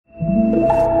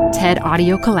TED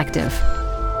Audio Collective.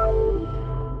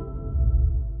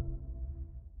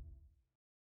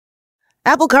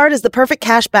 Apple Card is the perfect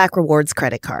cashback rewards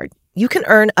credit card. You can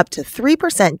earn up to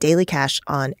 3% daily cash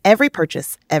on every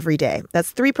purchase every day.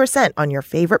 That's 3% on your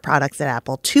favorite products at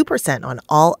Apple, 2% on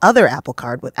all other Apple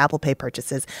Card with Apple Pay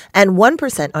purchases, and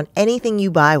 1% on anything you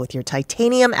buy with your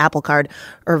titanium Apple Card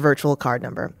or virtual card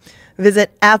number.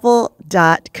 Visit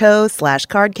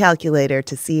apple.co/card calculator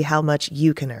to see how much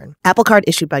you can earn. Apple Card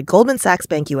issued by Goldman Sachs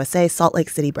Bank USA, Salt Lake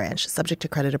City branch. Subject to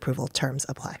credit approval. Terms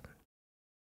apply.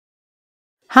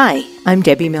 Hi, I'm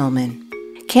Debbie Millman.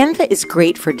 Canva is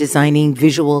great for designing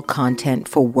visual content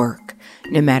for work,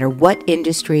 no matter what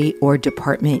industry or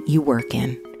department you work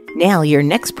in. Nail your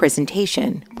next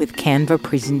presentation with Canva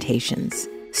Presentations.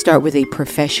 Start with a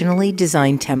professionally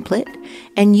designed template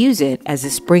and use it as a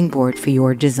springboard for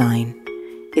your design.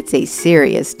 It's a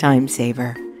serious time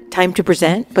saver. Time to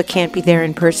present but can't be there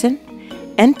in person?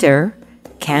 Enter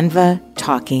Canva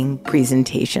Talking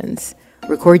Presentations.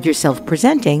 Record yourself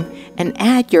presenting and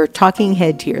add your talking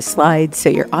head to your slides so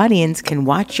your audience can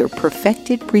watch your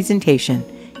perfected presentation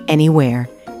anywhere,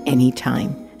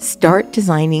 anytime. Start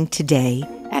designing today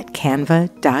at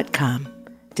canva.com.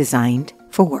 Designed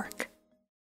for work.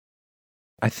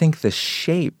 I think the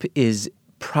shape is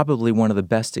probably one of the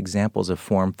best examples of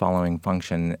form following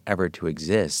function ever to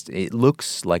exist. It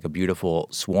looks like a beautiful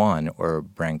swan or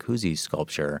Brancusi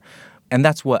sculpture. And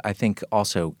that's what I think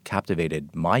also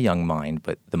captivated my young mind,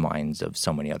 but the minds of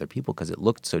so many other people, because it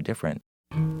looked so different.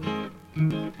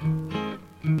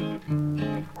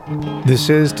 This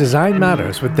is Design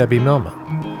Matters with Debbie Millman.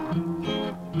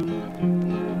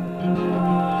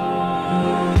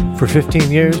 For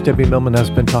 15 years, Debbie Millman has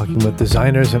been talking with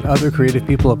designers and other creative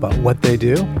people about what they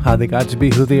do, how they got to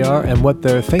be who they are, and what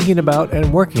they're thinking about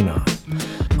and working on.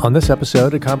 On this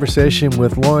episode, a conversation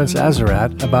with Lawrence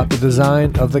Azorat about the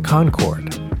design of the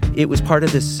Concorde. It was part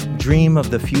of this dream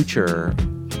of the future,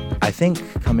 I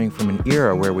think, coming from an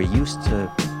era where we used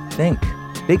to think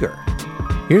bigger.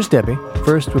 Here's Debbie,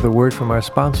 first with a word from our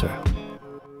sponsor.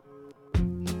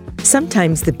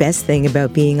 Sometimes the best thing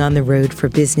about being on the road for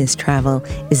business travel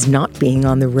is not being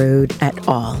on the road at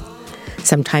all.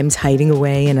 Sometimes hiding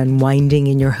away and unwinding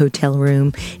in your hotel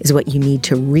room is what you need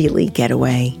to really get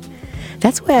away.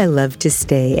 That's why I love to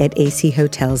stay at AC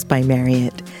Hotels by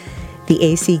Marriott. The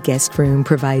AC guest room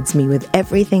provides me with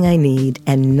everything I need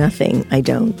and nothing I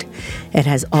don't. It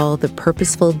has all the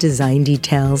purposeful design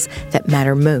details that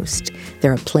matter most.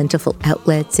 There are plentiful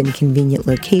outlets in convenient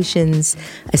locations,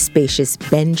 a spacious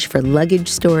bench for luggage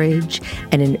storage,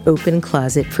 and an open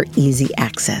closet for easy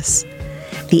access.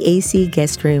 The AC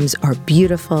guest rooms are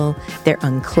beautiful, they're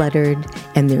uncluttered,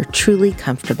 and they're truly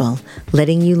comfortable,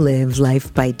 letting you live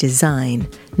life by design,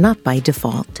 not by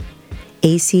default.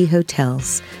 AC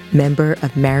Hotels, member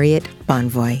of Marriott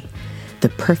Bonvoy, the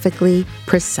perfectly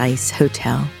precise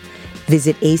hotel.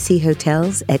 Visit AC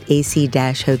Hotels at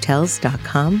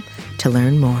ac-hotels.com to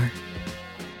learn more.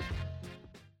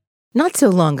 Not so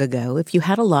long ago, if you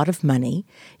had a lot of money,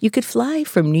 you could fly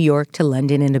from New York to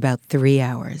London in about 3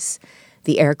 hours.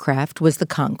 The aircraft was the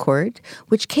Concorde,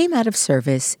 which came out of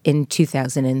service in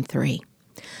 2003.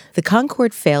 The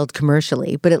Concorde failed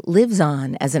commercially, but it lives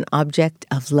on as an object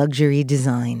of luxury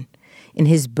design. In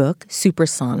his book,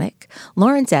 Supersonic,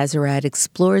 Lawrence Azorat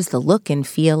explores the look and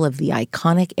feel of the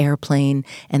iconic airplane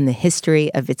and the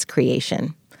history of its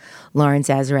creation. Lawrence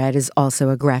Azorat is also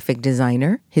a graphic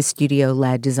designer. His studio,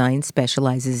 Lad Design,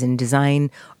 specializes in design,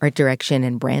 art direction,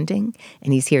 and branding,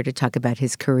 and he's here to talk about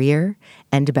his career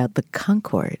and about the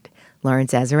Concorde.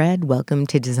 Lawrence Azorat, welcome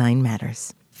to Design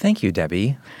Matters. Thank you,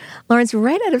 Debbie. Lawrence,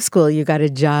 right out of school, you got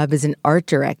a job as an art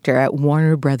director at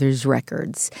Warner Brothers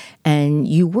Records, and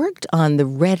you worked on the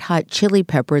Red Hot Chili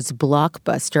Peppers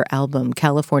blockbuster album,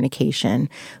 Californication,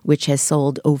 which has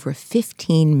sold over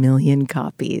 15 million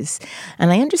copies.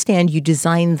 And I understand you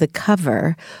designed the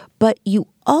cover, but you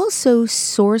also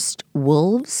sourced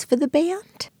wolves for the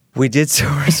band? We did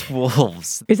source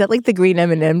wolves. Is that like the green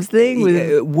M&Ms thing?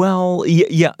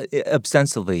 Yeah,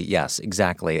 ostensibly, yes,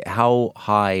 exactly. How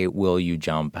high will you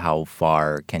jump? How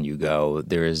far can you go?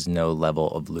 There is no level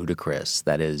of ludicrous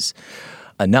that is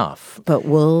enough. But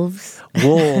wolves?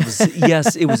 Wolves,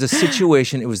 yes. It was a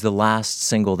situation. It was the last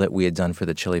single that we had done for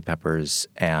the Chili Peppers,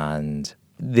 and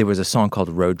there was a song called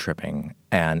Road Tripping,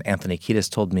 and Anthony Kiedis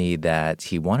told me that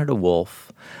he wanted a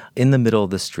wolf in the middle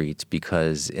of the street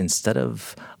because instead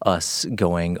of us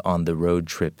going on the road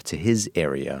trip to his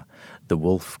area, the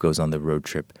wolf goes on the road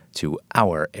trip to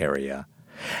our area.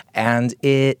 And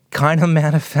it kind of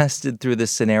manifested through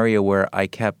this scenario where I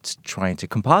kept trying to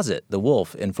composite the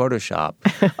wolf in Photoshop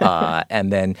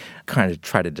and then kind of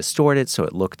try to distort it so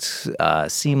it looked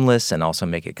seamless and also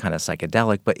make it kind of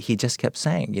psychedelic. But he just kept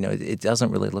saying, it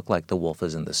doesn't really look like the wolf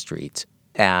is in the street.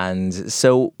 And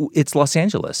so it's Los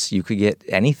Angeles. You could get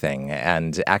anything.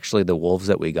 And actually the wolves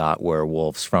that we got were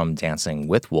wolves from Dancing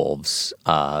with Wolves,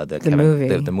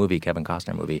 the movie, Kevin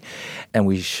Costner movie. And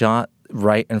we shot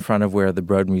right in front of where the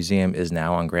Broad Museum is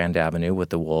now on Grand Avenue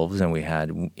with the wolves. And we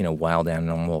had, wild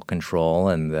animal control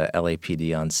and the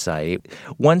LAPD on site.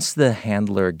 Once the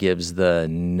handler gives the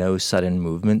no sudden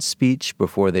movement speech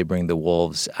before they bring the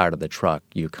wolves out of the truck,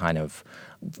 you kind of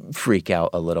freak out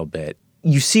a little bit.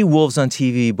 You see wolves on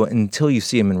TV, but until you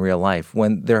see them in real life,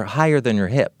 when they're higher than your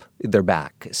hip, they're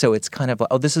back. So it's kind of,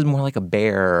 this is more like a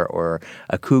bear or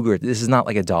a cougar. This is not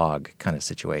like a dog kind of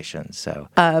situation. So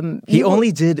he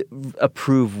only did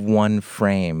approve one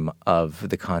frame of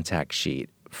the contact sheet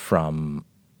from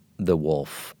the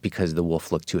wolf because the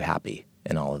wolf looked too happy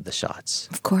in all of the shots.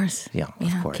 Of course. Yeah,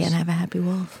 of course. Can't have a happy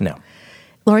wolf. No.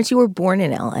 Lawrence, you were born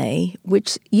in L.A.,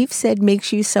 which you've said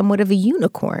makes you somewhat of a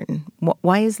unicorn.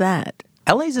 Why is that?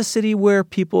 LA is a city where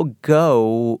people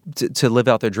go to live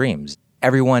out their dreams.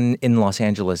 Everyone in Los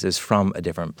Angeles is from a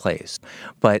different place.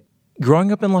 But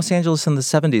growing up in Los Angeles in the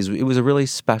 70s, it was a really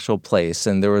special place.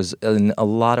 And there was, in a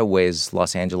lot of ways,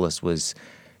 Los Angeles was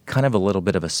kind of a little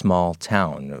bit of a small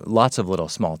town, lots of little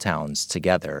small towns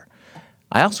together.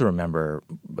 I also remember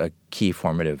a key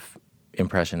formative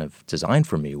impression of design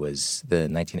for me was the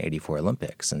 1984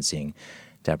 Olympics and seeing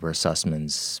Deborah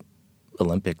Sussman's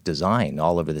Olympic design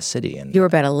all over the city. And you were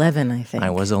about 11, I think.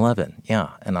 I was 11,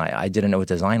 yeah. And I didn't know what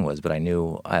design was, but I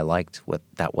knew I liked what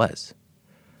that was.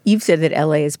 You've said that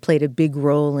LA has played a big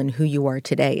role in who you are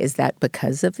today. Is that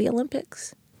because of the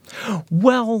Olympics?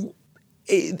 Well,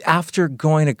 after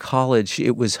going to college,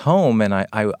 it was home, and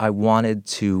I wanted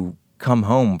to come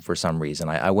home for some reason.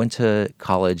 I went to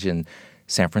college in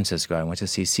San Francisco. I went to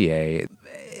CCA.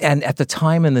 And at the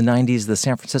time in the 90s, the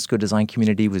San Francisco design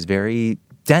community was very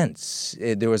dense.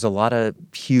 There was a lot of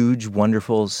huge,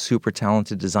 wonderful, super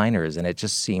talented designers, and it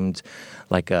just seemed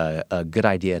like a good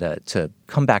idea to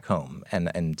come back home.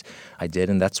 And I did,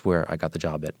 and that's where I got the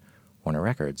job at Warner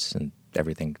Records, and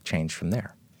everything changed from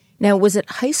there. Now, was it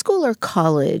high school or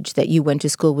college that you went to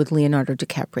school with Leonardo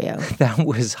DiCaprio? That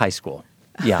was high school.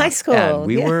 Yeah. High school. And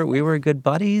we were good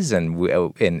buddies, and we,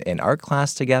 in art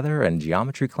class together and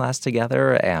geometry class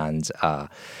together, and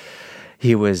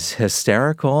he was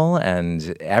hysterical,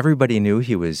 and everybody knew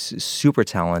he was super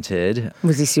talented.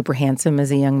 Was he super handsome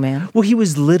as a young man? Well, he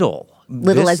was little.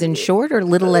 Little as in short or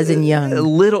little as in young?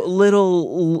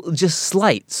 Little, just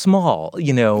slight, small,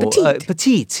 Petite.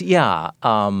 Petite, yeah.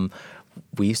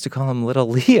 We used to call him Little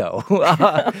Leo.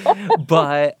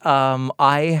 But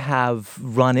I have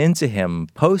run into him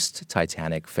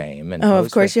post-Titanic fame. And of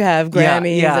course you have.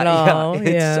 Grammys and all.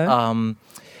 Yeah.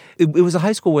 It was a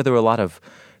high school where there were a lot of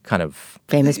kind of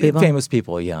famous people.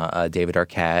 David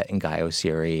Arquette and Guy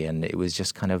Oseary, and it was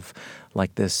just kind of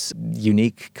like this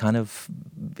unique kind of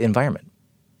environment.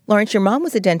 Lawrence, your mom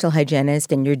was a dental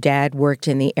hygienist and your dad worked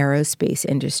in the aerospace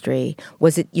industry.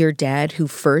 Was it your dad who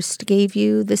first gave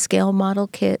you the scale model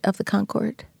kit of the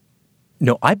Concorde?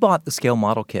 No, I bought the scale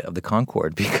model kit of the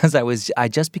Concorde because I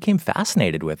just became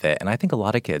fascinated with it, and I think a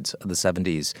lot of kids of the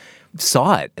 70s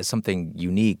saw it as something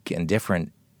unique and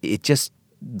different. It just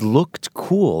looked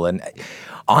cool. And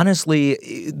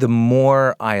honestly, the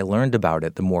more I learned about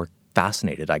it, the more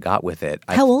fascinated I got with it.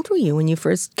 How old were you when you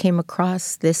first came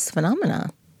across this phenomena?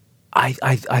 I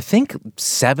think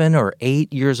 7 or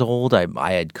 8 years old.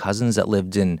 I had cousins that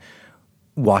lived in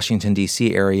Washington,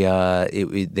 D.C. area.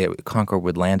 The Concorde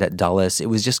would land at Dulles. It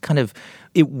was just kind of,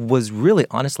 it was really,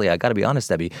 honestly, I got to be honest,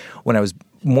 Debbie, when I was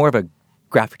more of a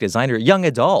graphic designer, young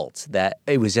adult, that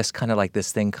it was just kind of like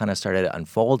this thing kind of started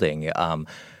unfolding,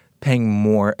 paying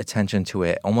more attention to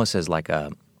it almost as like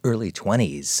a early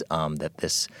 20s, that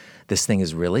this thing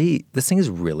is really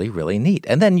really neat.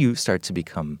 And then you start to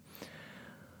become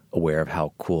aware of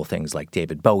how cool things like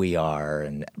David Bowie are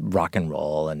and rock and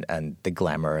roll and the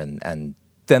glamour, and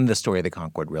then the story of the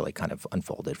Concorde really kind of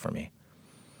unfolded for me.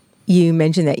 You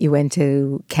mentioned that you went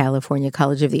to California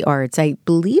College of the Arts. I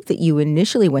believe that you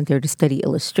initially went there to study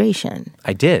illustration.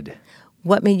 I did.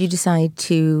 What made you decide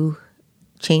to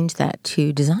change that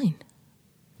to design?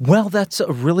 Well, that's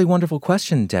a really wonderful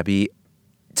question, Debbie.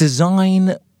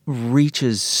 Design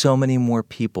reaches so many more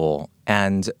people.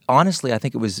 And honestly, I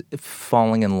think it was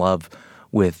falling in love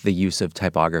with the use of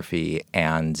typography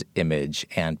and image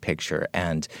and picture.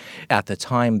 And at the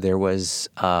time, there was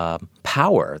a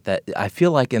power that I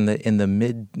feel like in the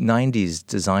mid-90s,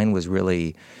 design was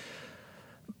really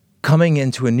coming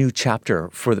into a new chapter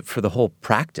for the whole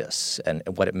practice and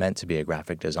what it meant to be a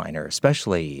graphic designer,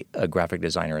 especially a graphic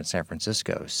designer in San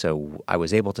Francisco. So I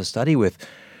was able to study with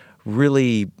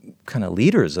really kind of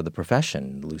leaders of the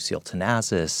profession, Lucille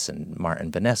Tanazis and Martin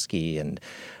Vanesky, and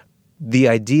the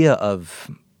idea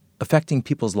of affecting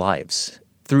people's lives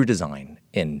through design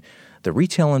in the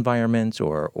retail environment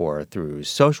or through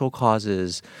social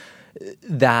causes.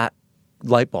 That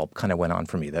light bulb kind of went on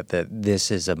for me that this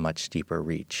is a much deeper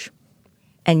reach.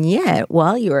 And yet,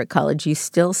 while you were at college, you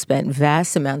still spent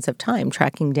vast amounts of time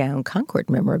tracking down Concord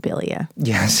memorabilia.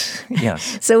 Yes.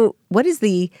 So what is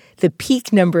the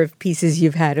peak number of pieces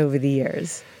you've had over the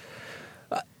years?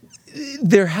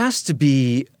 There has to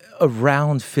be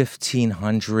around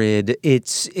 1,500.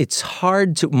 It's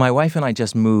hard to. My wife and I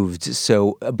just moved,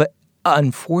 but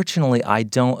unfortunately, I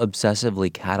don't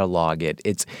obsessively catalog it.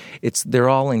 They're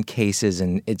all in cases,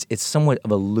 and it's somewhat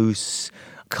of a loose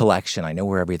collection. I know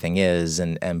where everything is,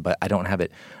 but I don't have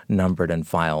it numbered and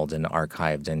filed and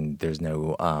archived, and there's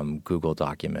no Google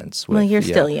documents. Well, you're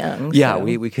still young. Yeah, so.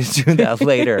 we could do that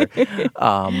later.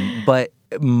 But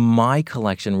my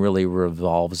collection really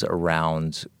revolves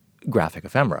around graphic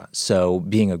ephemera. So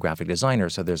being a graphic designer,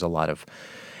 so there's a lot of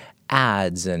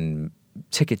ads and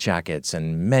ticket jackets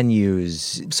and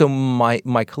menus. So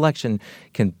my collection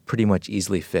can pretty much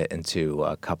easily fit into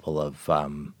a couple of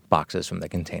boxes from the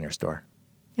Container Store.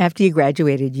 After you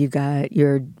graduated, you got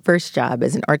your first job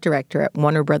as an art director at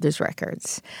Warner Brothers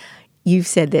Records. You've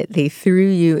said that they threw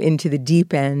you into the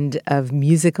deep end of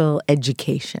musical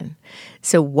education.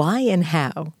 So why and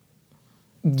how?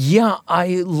 Yeah,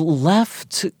 I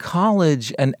left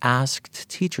college and asked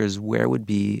teachers where would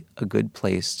be a good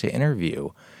place to interview.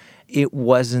 It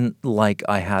wasn't like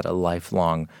I had a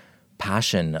lifelong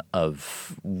passion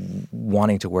of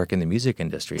wanting to work in the music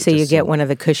industry. So you get one of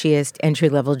the cushiest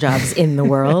entry-level jobs in the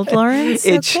world, Lawrence?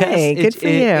 Good for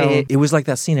you. It was like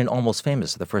that scene in Almost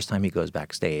Famous, the first time he goes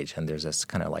backstage, and there's this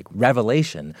kind of like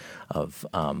revelation of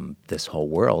this whole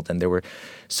world. And there were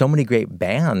so many great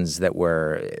bands that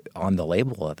were on the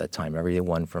label at that time.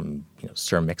 Everyone from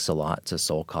Sir Mix-a-Lot to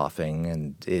Soul Coughing,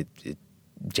 and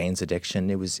Jane's Addiction.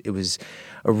 It was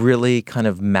a really kind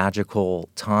of magical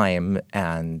time,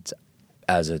 and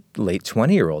as a late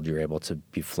 20-year-old, you're able to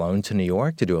be flown to New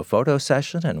York to do a photo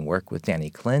session and work with Danny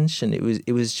Clinch, and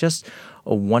it was just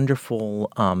a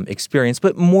wonderful experience.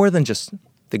 But more than just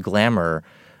the glamour,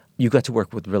 you got to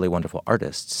work with really wonderful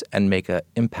artists and make an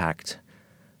impact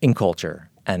in culture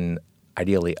and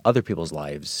ideally other people's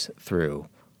lives through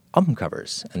album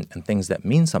covers and things that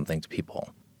mean something to people.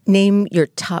 Name your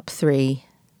top 3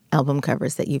 album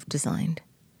covers that you've designed,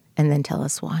 and then tell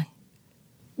us why.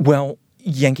 Well,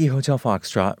 Yankee Hotel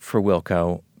Foxtrot for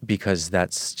Wilco, because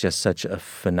that's just such a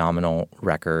phenomenal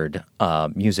record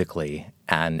musically,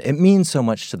 and it means so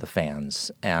much to the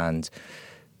fans. And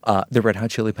the Red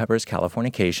Hot Chili Peppers'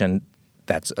 Californication,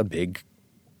 that's a big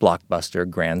blockbuster,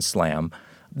 grand slam.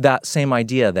 That same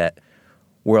idea that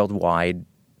worldwide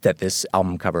that this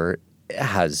album cover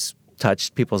has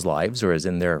touched people's lives or is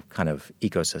in their kind of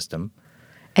ecosystem.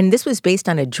 And this was based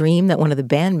on a dream that one of the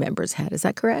band members had. Is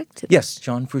that correct? Yes,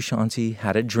 John Frusciante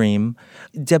had a dream.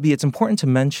 Debbie, it's important to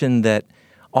mention that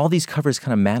all these covers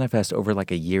kind of manifest over like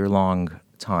a year-long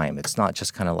time. It's not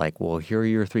just kind of like, well, here are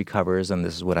your 3 covers and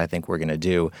this is what I think we're going to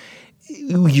do.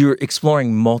 You're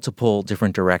exploring multiple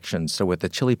different directions. So with the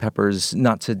Chili Peppers,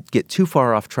 not to get too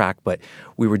far off track, but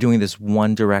we were doing this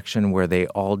one direction where they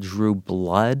all drew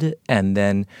blood, and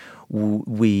then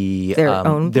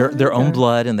their own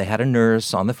blood, and they had a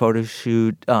nurse on the photo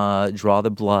shoot draw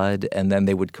the blood, and then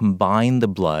they would combine the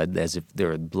blood as if they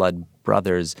were blood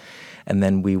brothers. And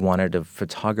then we wanted a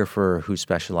photographer who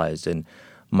specialized in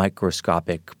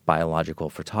microscopic biological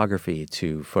photography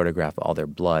to photograph all their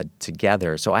blood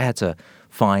together. So I had to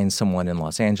find someone in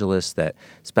Los Angeles that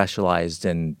specialized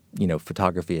in,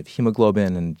 photography of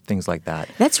hemoglobin and things like that.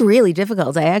 That's really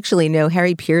difficult. I actually know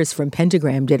Harry Pierce from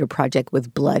Pentagram did a project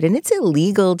with blood, and it's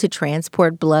illegal to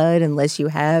transport blood unless you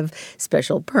have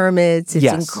special permits. It's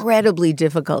incredibly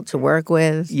difficult to work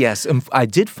with. Yes. I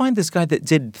did find this guy that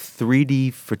did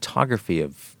 3D photography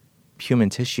of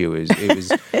human tissue. It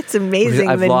was it's amazing.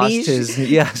 I've the lost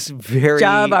niche very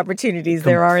job opportunities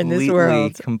there are in this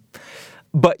world.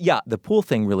 But yeah, the pool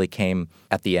thing really came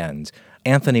at the end.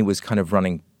 Anthony was kind of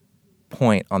running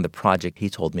point on the project. He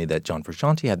told me that John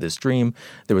Frusciante had this dream.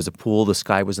 There was a pool, the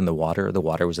sky was in the water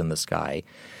was in the sky.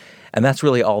 And that's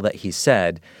really all that he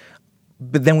said.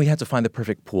 But then we had to find the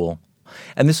perfect pool.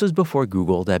 And this was before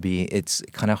Google, Debbie. It's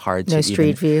kind of hard to No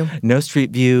Street View. No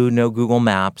Street View, no Google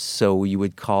Maps. So you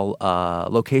would call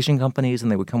location companies,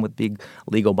 and they would come with big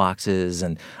legal boxes.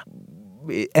 And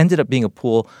it ended up being a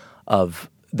pool of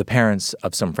the parents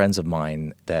of some friends of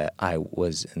mine that I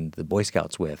was in the Boy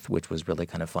Scouts with, which was really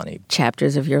kind of funny.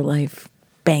 Chapters of your life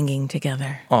banging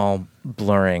together. All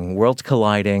blurring, worlds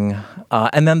colliding.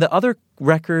 And then the other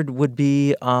record would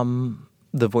be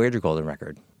the Voyager Golden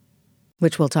record,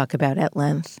 which we'll talk about at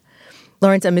length.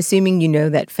 Lawrence, I'm assuming you know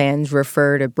that fans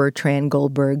refer to Bertrand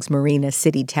Goldberg's Marina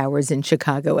City Towers in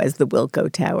Chicago as the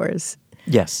Wilco Towers.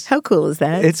 Yes. How cool is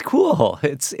that? It's cool.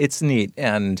 It's neat.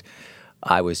 And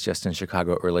I was just in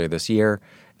Chicago earlier this year.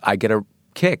 I get a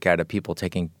kick out of people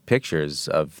taking pictures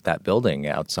of that building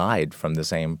outside from the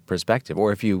same perspective.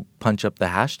 Or if you punch up the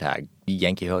hashtag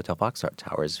Yankee Hotel Foxtrot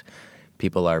Towers,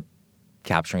 people are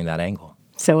capturing that angle.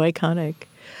 So iconic.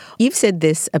 You've said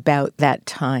this about that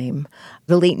time.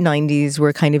 The late 90s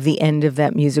were kind of the end of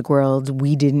that music world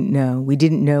we didn't know. We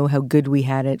didn't know how good we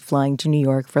had it flying to New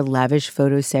York for lavish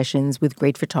photo sessions with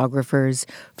great photographers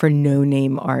for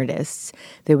no-name artists.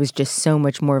 There was just so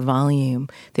much more volume.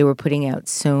 They were putting out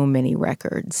so many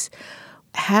records.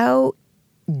 How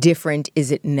different is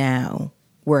it now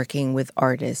working with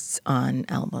artists on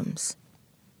albums?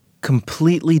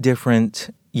 Completely different,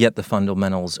 yet the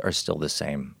fundamentals are still the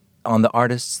same. On the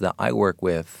artists that I work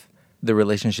with, the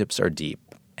relationships are deep,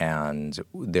 and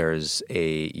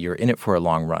you're in it for a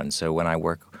long run. So when I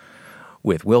work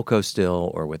with Wilco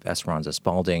still or with Esperanza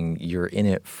Spalding, you're in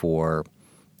it for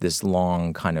this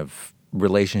long kind of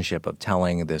relationship of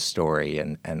telling this story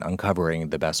and uncovering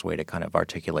the best way to kind of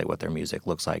articulate what their music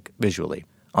looks like visually.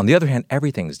 On the other hand,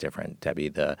 everything's different, Debbie.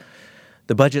 The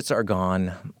budgets are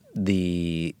gone.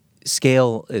 The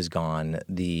scale is gone.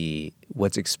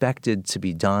 What's expected to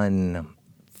be done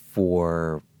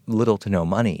for little to no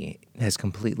money has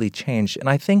completely changed. And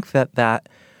I think that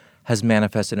has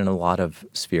manifested in a lot of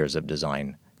spheres of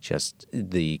design. Just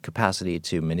the capacity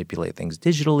to manipulate things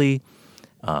digitally,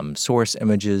 source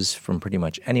images from pretty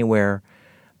much anywhere.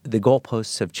 The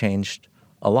goalposts have changed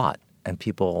a lot, and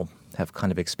people have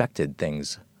kind of expected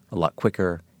things a lot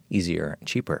quicker, easier, and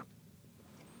cheaper.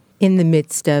 In the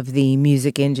midst of the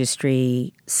music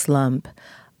industry slump,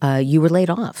 you were laid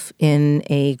off in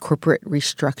a corporate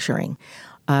restructuring.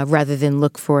 Rather than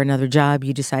look for another job,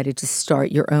 you decided to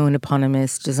start your own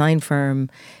eponymous design firm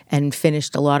and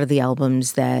finished a lot of the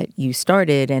albums that you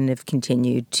started and have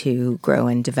continued to grow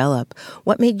and develop.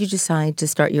 What made you decide to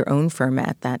start your own firm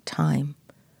at that time?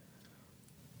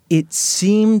 It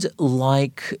seemed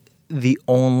like the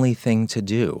only thing to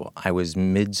do. I was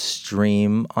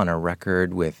midstream on a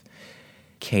record with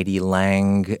Katie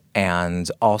Lang, and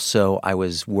also I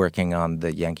was working on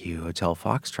the Yankee Hotel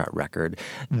Foxtrot record.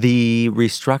 The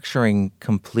restructuring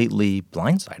completely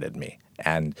blindsided me.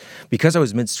 And because I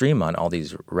was midstream on all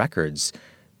these records,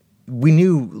 we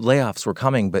knew layoffs were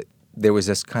coming, but there was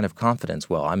this kind of confidence,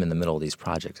 well, I'm in the middle of these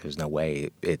projects. There's no way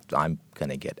I'm going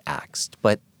to get axed.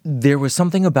 But there was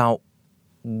something about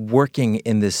working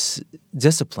in this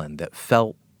discipline that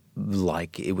felt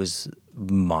like it was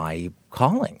my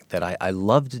calling, that I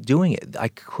loved doing it. I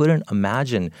couldn't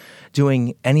imagine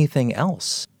doing anything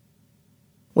else.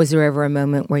 Was there ever a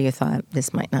moment where you thought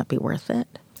this might not be worth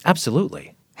it?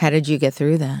 Absolutely. How did you get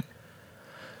through that?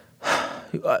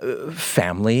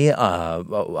 Family.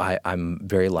 I'm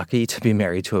very lucky to be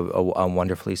married to a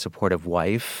wonderfully supportive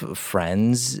wife.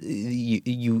 Friends.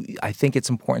 I think it's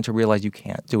important to realize you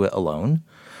can't do it alone.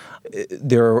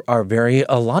 There are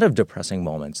a lot of depressing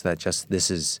moments that just this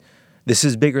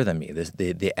is bigger than me.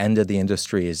 The end of the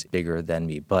industry is bigger than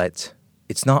me. But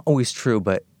it's not always true.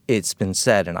 But it's been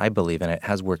said, and I believe, and it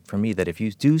has worked for me, that if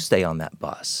you do stay on that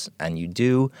bus and you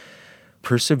do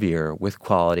persevere with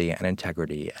quality and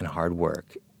integrity and hard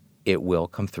work, it will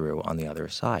come through on the other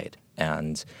side.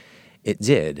 And it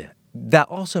did. That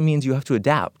also means you have to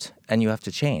adapt and you have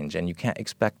to change, and you can't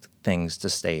expect things to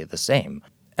stay the same.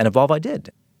 And evolve I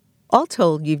did. All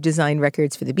told, you've designed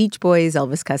records for the Beach Boys,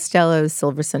 Elvis Costello,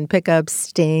 Silversun Pickups,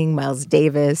 Sting, Miles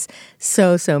Davis,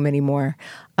 so many more.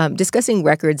 Discussing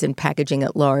records and packaging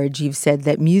at large, you've said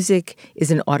that music is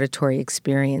an auditory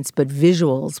experience, but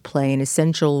visuals play an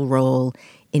essential role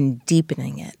in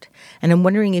deepening it. And I'm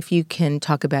wondering if you can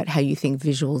talk about how you think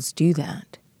visuals do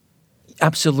that.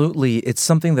 Absolutely. It's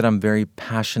something that I'm very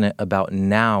passionate about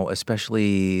now,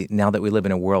 especially now that we live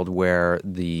in a world where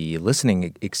the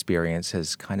listening experience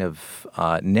has kind of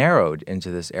narrowed into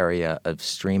this area of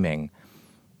streaming.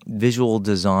 Visual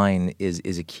design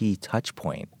is a key touch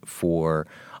point for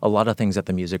a lot of things that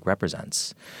the music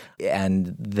represents.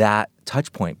 And that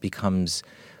touch point becomes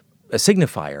a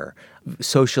signifier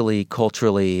socially,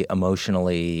 culturally,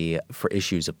 emotionally, for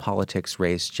issues of politics,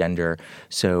 race, gender.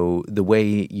 So the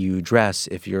way you dress,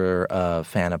 if you're a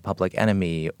fan of Public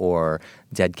Enemy or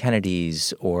Dead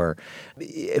Kennedys, or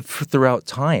throughout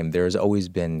time, there's always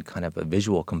been kind of a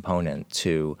visual component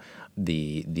to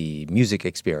the music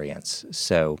experience.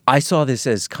 So I saw this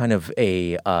as kind of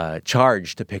a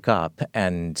charge to pick up,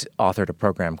 and authored a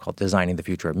program called Designing the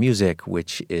Future of Music,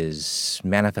 which is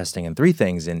manifesting in three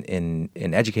things: in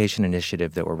education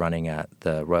initiative that we're running at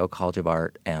the Royal College of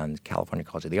Art and California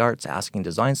College of the Arts, asking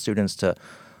design students to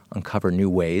uncover new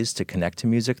ways to connect to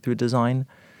music through design.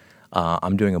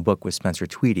 I'm doing a book with Spencer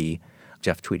Tweedy,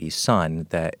 Jeff Tweedy's son,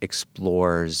 that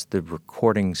explores the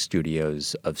recording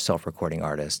studios of self-recording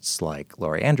artists like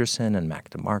Laurie Anderson and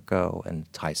Mac DeMarco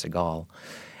and Ty Segall.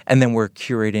 And then we're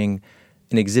curating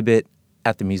an exhibit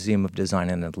at the Museum of Design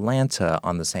in Atlanta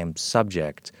on the same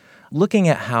subject, looking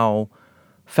at how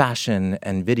fashion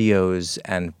and videos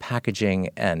and packaging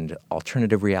and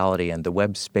alternative reality and the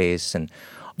web space and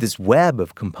this web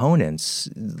of components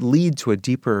lead to a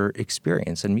deeper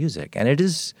experience in music. And it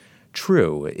is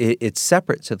true. It's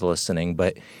separate to the listening,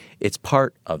 but it's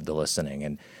part of the listening.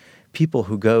 And people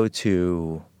who go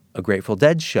to a Grateful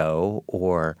Dead show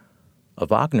or a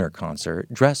Wagner concert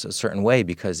dress a certain way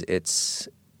because it's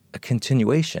a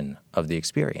continuation of the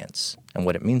experience and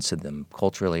what it means to them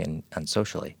culturally and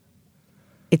socially.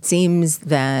 It seems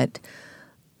that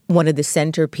one of the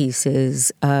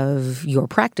centerpieces of your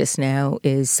practice now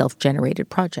is self-generated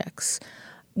projects,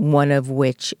 one of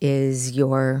which is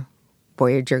your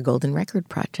Voyager Golden Record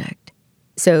project.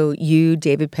 So you,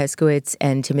 David Peskowitz,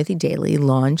 and Timothy Daly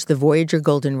launched the Voyager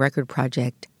Golden Record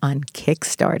project on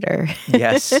Kickstarter.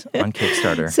 Yes, on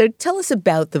Kickstarter. So tell us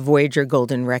about the Voyager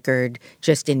Golden Record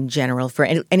just in general for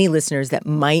any listeners that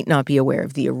might not be aware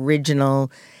of the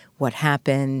original, what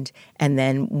happened, and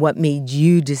then what made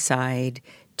you decide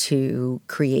to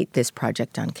create this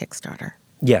project on Kickstarter.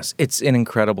 Yes, it's an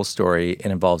incredible story. It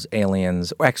involves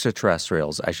aliens, or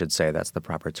extraterrestrials, I should say. That's the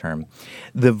proper term.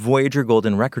 The Voyager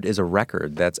Golden Record is a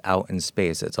record that's out in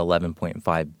space. It's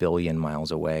 11.5 billion miles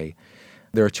away.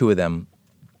 There are two of them.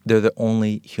 They're the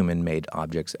only human-made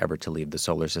objects ever to leave the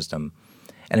solar system.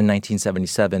 And in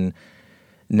 1977,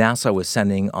 NASA was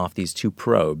sending off these two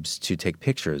probes to take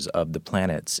pictures of the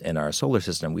planets in our solar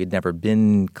system. We had never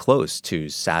been close to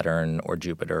Saturn or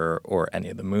Jupiter or any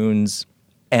of the moons.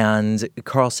 And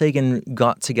Carl Sagan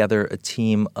got together a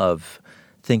team of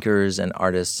thinkers and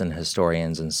artists and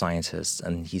historians and scientists,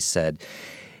 and he said,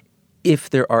 if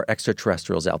there are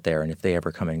extraterrestrials out there and if they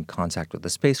ever come in contact with the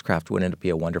spacecraft, wouldn't it be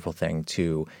a wonderful thing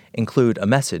to include a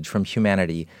message from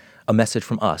humanity, a message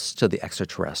from us to the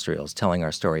extraterrestrials telling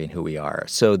our story and who we are?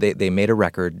 So they made a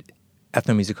record.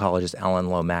 Ethnomusicologist Alan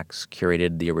Lomax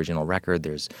curated the original record.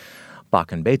 There's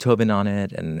Bach and Beethoven on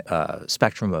it and a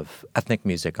spectrum of ethnic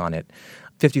music on it.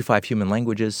 55 human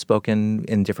languages spoken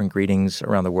in different greetings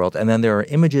around the world. And then there are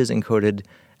images encoded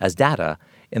as data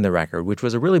in the record, which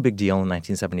was a really big deal in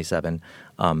 1977.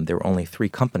 There were only 3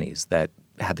 companies that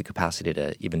had the capacity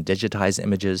to even digitize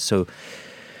images. So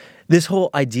this whole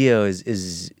idea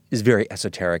is very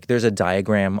esoteric. There's a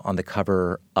diagram on the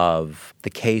cover of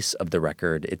the case of the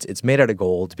record. It's made out of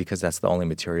gold because that's the only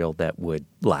material that would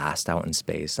last out in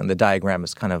space. And the diagram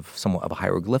is kind of somewhat of a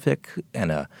hieroglyphic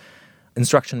and a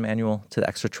instruction manual to the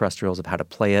extraterrestrials of how to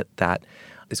play it. That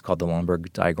is called the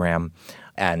Lomborg diagram.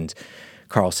 And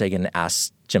Carl Sagan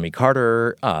asked Jimmy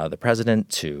Carter, the president,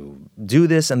 to do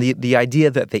this. And the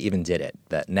idea that they even did it,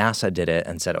 that NASA did it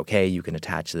and said, okay, you can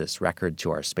attach this record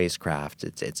to our spacecraft.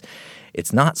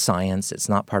 It's not science. It's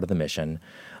not part of the mission.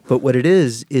 But what it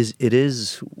is it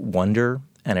is wonder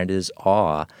and it is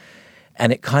awe.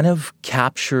 And it kind of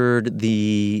captured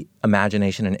the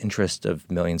imagination and interest of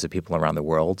millions of people around the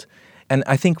world. And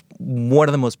I think one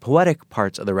of the most poetic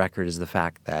parts of the record is the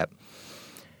fact that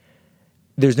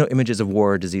there's no images of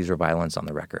war, disease, or violence on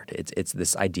the record. It's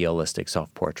this idealistic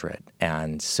self-portrait.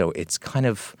 And so it's kind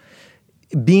of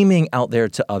beaming out there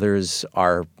to others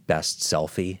our best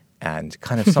selfie and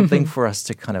kind of something for us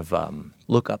to kind of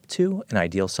look up to, an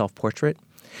ideal self-portrait.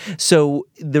 So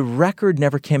the record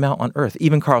never came out on Earth.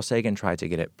 Even Carl Sagan tried to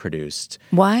get it produced.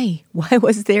 Why? Why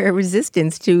was there a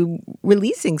resistance to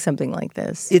releasing something like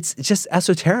this? It's just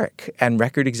esoteric. And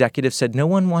record executives said, no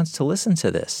one wants to listen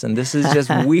to this. And this is just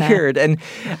weird. And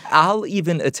I'll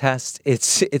even attest,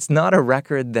 it's not a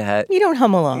record that... You don't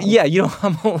hum along. Yeah, you don't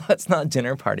hum along. It's not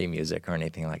dinner party music or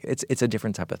anything like that. It's a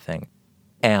different type of thing.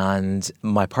 And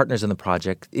my partners in the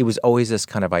project, it was always this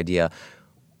kind of idea,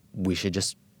 we should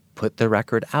just put the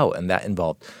record out. And that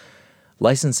involved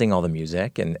licensing all the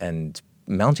music and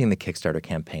mounting the Kickstarter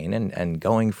campaign and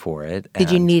going for it. Did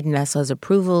you need Nestle's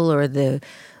approval or the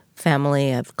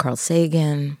family of Carl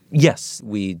Sagan? Yes,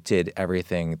 we did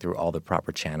everything through all the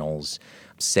proper channels.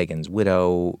 Sagan's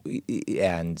widow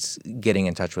and getting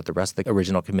in touch with the rest of the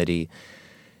original committee,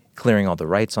 clearing all the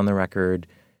rights on the record.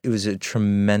 It was a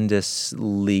tremendous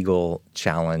legal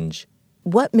challenge.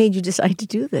 What made you decide to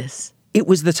do this? It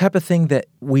was the type of thing that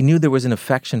we knew there was an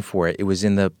affection for it. It was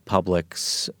in the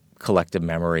public's collective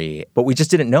memory, but we just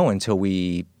didn't know until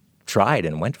we tried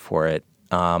and went for it.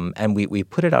 And we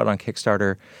put it out on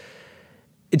Kickstarter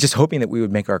just hoping that we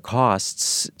would make our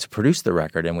costs to produce the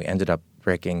record, and we ended up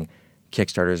breaking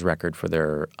Kickstarter's record for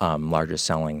their largest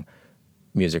selling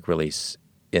music release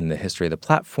in the history of the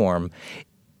platform.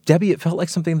 Debbie, it felt like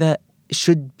something that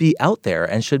should be out there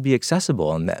and should be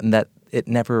accessible, and that it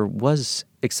never was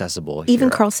accessible here. Even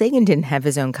Carl Sagan didn't have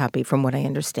his own copy, from what I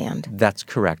understand. That's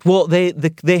correct. Well,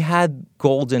 they had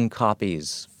golden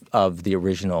copies of the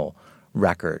original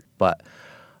record, but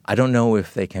I don't know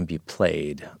if they can be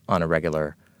played on a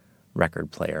regular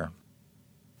record player.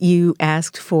 You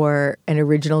asked for an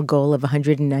original goal of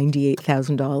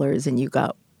 $198,000 and you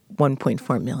got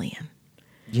 $1.4 million.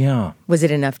 Yeah. Was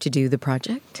it enough to do the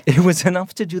project? It was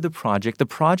enough to do the project. The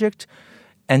project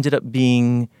ended up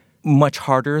being much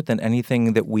harder than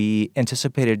anything that we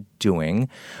anticipated doing.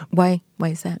 Why? Why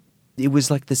is that? It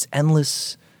was like this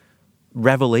endless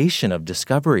revelation of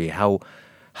discovery, how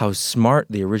smart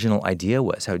the original idea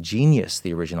was, how genius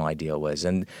the original idea was.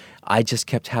 And I just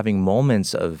kept having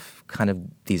moments of kind of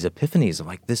these epiphanies of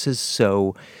like, this is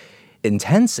so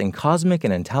intense and cosmic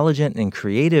and intelligent and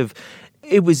creative.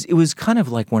 It was kind of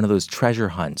like one of those treasure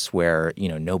hunts where,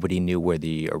 nobody knew where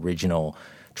the original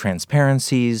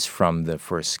transparencies from the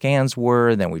first scans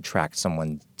were. Then we tracked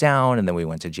someone down, and then we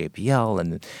went to JPL,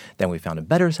 and then we found a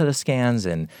better set of scans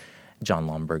in John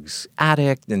Lomberg's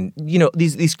attic. And,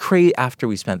 these after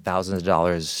we spent thousands of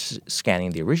dollars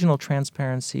scanning the original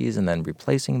transparencies and then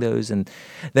replacing those. And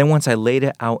then once I laid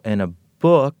it out in a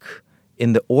book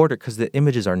in the order, because the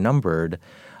images are numbered,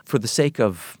 for the sake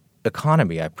of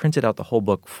economy, I printed out the whole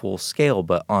book full scale,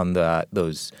 but on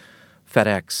those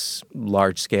FedEx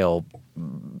large scale,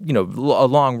 a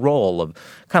long roll of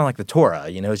kind of like the Torah,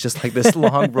 it's just like this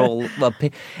long roll of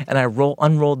paper. And I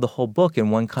unrolled the whole book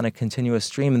in one kind of continuous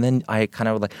stream. And then I kind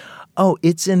of like, oh,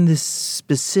 it's in this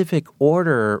specific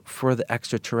order for the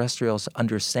extraterrestrials to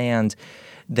understand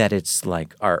that it's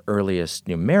like our earliest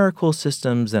numerical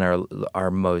systems, then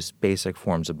our most basic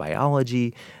forms of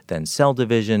biology, then cell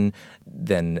division,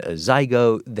 then a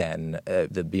zygote, then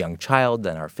the young child,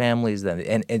 then our families,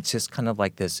 and it's just kind of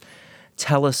like this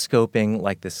telescoping,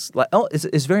 like this.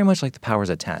 It's very much like the powers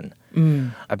of 10.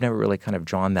 I've never really kind of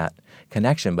drawn that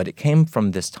connection, but it came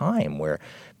from this time where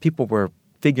people were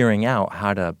figuring out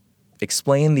how to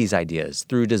explain these ideas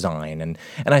through design, and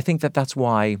I think that's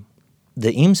why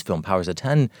the Eames film, Powers of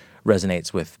 10,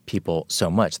 resonates with people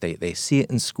so much. They see it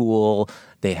in school.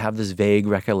 They have this vague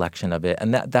recollection of it.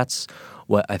 And that's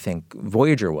what I think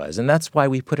Voyager was. And that's why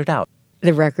we put it out.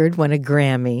 The record won a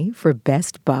Grammy for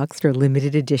Best Boxed or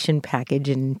Limited Edition Package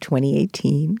in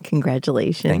 2018.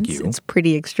 Congratulations. Thank you. It's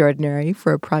pretty extraordinary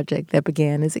for a project that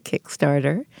began as a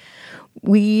Kickstarter.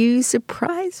 Were you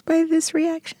surprised by this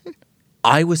reaction?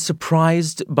 I was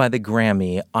surprised by the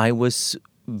Grammy. I was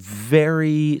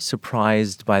very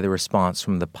surprised by the response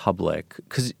from the public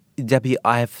because, Debbie,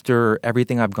 after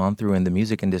everything I've gone through in the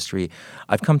music industry,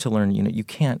 I've come to learn, you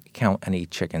can't count any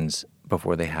chickens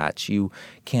before they hatch. You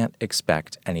can't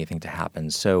expect anything to happen.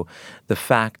 So the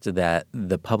fact that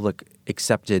the public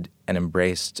accepted and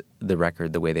embraced the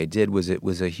record the way they did was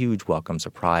a huge welcome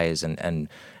surprise and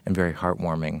very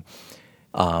heartwarming.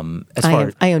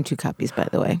 I own 2 copies, by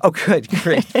the way. Oh, good.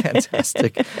 Great.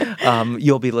 Fantastic.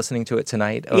 You'll be listening to it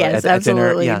tonight? Yes,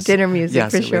 absolutely. Dinner? Yes. Dinner music,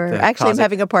 yes, for sure. Actually, I'm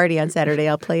having a party on Saturday.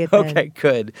 I'll play it then. Okay,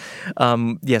 good.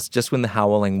 Yes, just when the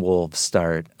Howling Wolves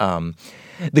start.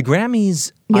 The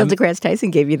Grammys... Neil deGrasse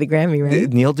Tyson gave you the Grammy,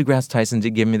 right? Neil deGrasse Tyson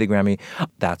did give me the Grammy.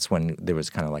 That's when there was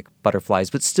kind of like butterflies.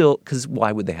 But still, because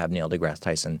why would they have Neil deGrasse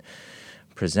Tyson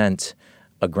present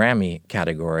a Grammy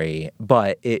category?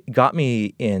 But it got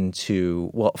me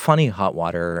into, funny hot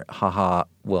water, haha,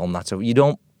 not so. You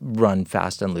don't run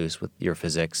fast and loose with your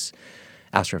physics,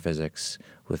 astrophysics,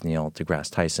 with Neil deGrasse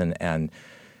Tyson. And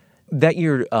that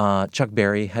year, Chuck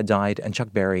Berry had died, and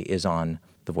Chuck Berry is on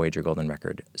the Voyager Golden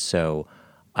Record. So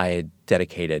I had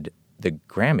dedicated the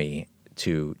Grammy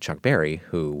to Chuck Berry,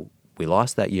 who we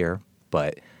lost that year,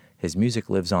 but his music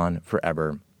lives on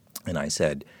forever. And I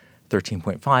said,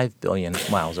 13.5 billion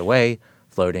miles away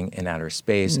floating in outer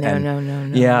space. No.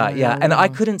 Yeah. And I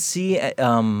couldn't see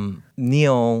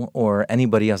Neil or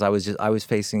anybody else. I was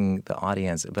facing the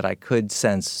audience, but I could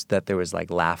sense that there was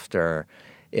like laughter,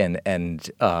 and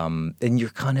you're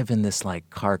kind of in this like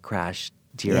car crash,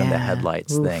 deer in the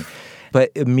headlights thing.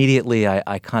 But immediately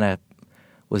I kind of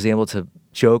was able to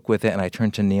joke with it, and I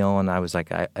turned to Neil and I was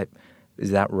like,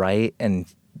 "Is that right?"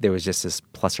 And there was just this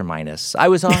plus or minus. I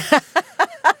was off.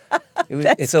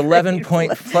 It's 11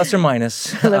 point plus or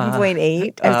minus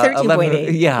 11.8,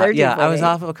 13.8. Yeah. I was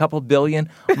off a couple billion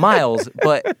miles,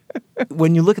 but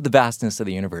when you look at the vastness of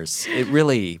the universe, it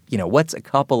really, what's a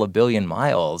couple of billion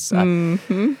miles?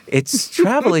 It's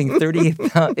traveling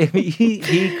 38,000.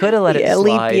 He could have let it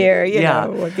slide. Leap year. You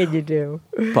know, what can you do?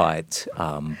 But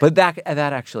that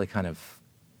actually kind of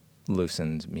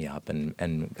loosened me up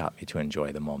and got me to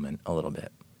enjoy the moment a little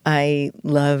bit. I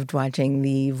loved watching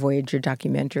the Voyager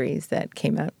documentaries that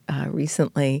came out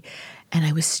recently, and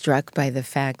I was struck by the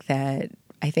fact that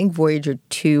I think Voyager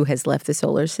 2 has left the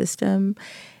solar system,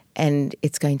 and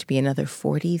it's going to be another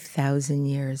 40,000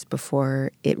 years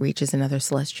before it reaches another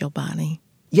celestial body.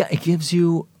 Yeah, it gives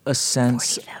you a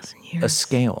sense, 40,000 years. A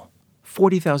scale.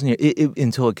 40,000 years,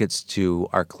 until it gets to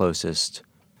our closest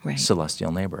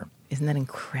celestial neighbor. Isn't that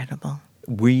incredible?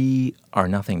 We are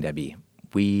nothing, Debbie.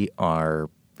 We are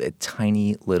a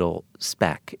tiny little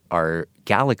speck. Our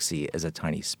galaxy is a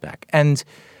tiny speck. And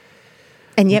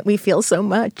yet we feel so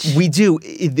much. We do.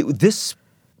 This,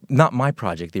 not my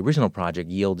project, the original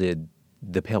project yielded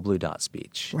the Pale Blue Dot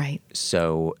speech. Right.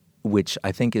 So, which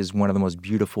I think is one of the most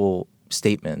beautiful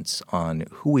statements on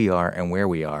who we are and where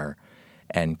we are,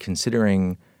 and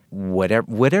considering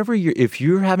whatever if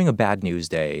you're having a bad news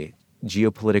day,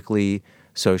 geopolitically,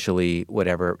 socially,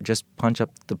 whatever, just punch up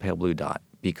the Pale Blue Dot,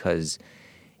 because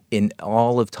in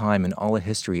all of time, in all of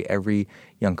history, every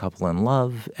young couple in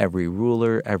love, every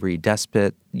ruler, every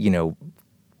despot,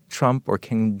 Trump or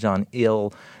King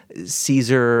Jong-il,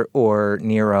 Caesar or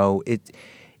Nero,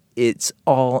 it's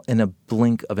all in a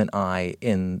blink of an eye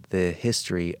in the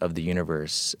history of the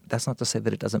universe. That's not to say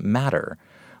that it doesn't matter,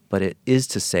 but it is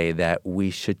to say that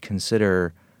we should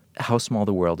consider how small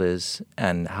the world is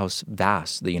and how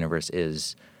vast the universe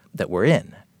is that we're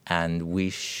in. And we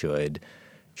should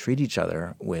treat each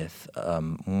other with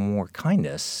more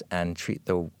kindness and treat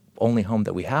the only home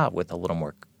that we have with a little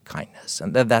more kindness.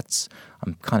 And that's,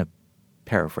 I'm kind of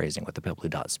paraphrasing what the Pale Blue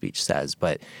Dot speech says,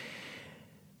 but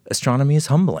astronomy is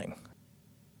humbling.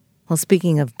 Well,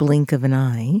 speaking of blink of an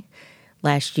eye,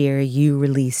 last year you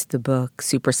released the book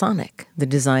Supersonic, The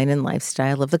Design and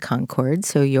Lifestyle of the Concorde.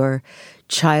 So your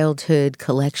childhood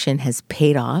collection has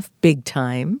paid off big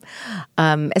time.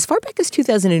 As far back as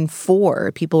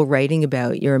 2004, people writing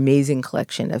about your amazing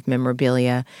collection of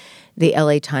memorabilia. The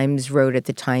LA Times wrote at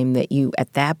the time that you,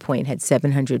 at that point, had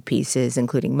 700 pieces,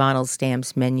 including model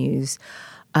stamps, menus.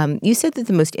 You said that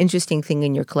the most interesting thing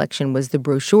in your collection was the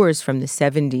brochures from the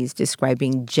 70s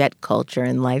describing jet culture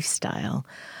and lifestyle.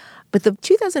 But the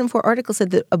 2004 article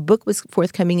said that a book was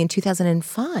forthcoming in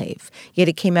 2005, yet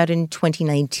it came out in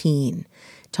 2019.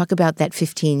 Talk about that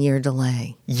 15-year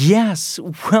delay. Yes.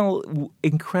 Well,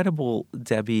 incredible,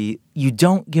 Debbie. You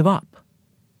don't give up.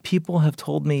 People have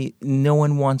told me no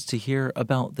one wants to hear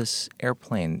about this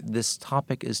airplane. This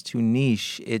topic is too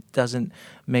niche. It doesn't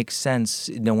make sense.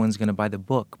 No one's going to buy the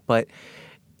book. But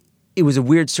it was a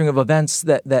weird string of events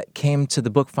that came to the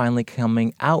book finally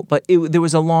coming out. But there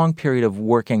was a long period of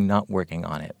not working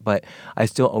on it. But I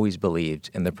still always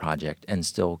believed in the project and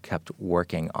still kept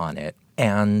working on it.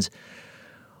 And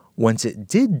once it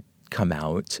did come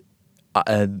out,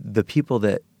 the people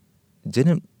that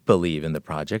didn't believe in the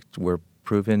project were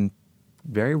proven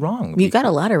very wrong. You got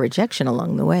a lot of rejection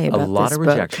along the way about this book. A lot of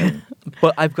rejection.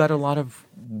 But I've got a lot of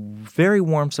very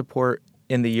warm support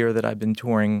in the year that I've been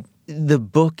touring. The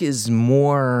book is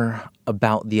more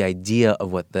about the idea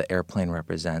of what the airplane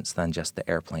represents than just the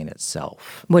airplane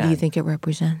itself. What do you think it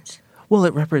represents? Well,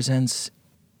 it represents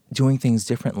doing things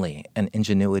differently and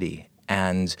ingenuity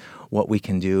and what we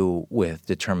can do with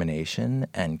determination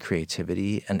and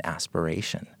creativity and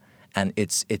aspiration. And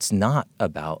it's not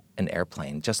about an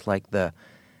airplane, just like the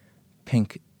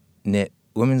pink knit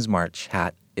Women's March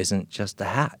hat isn't just a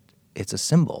hat. It's a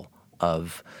symbol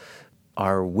of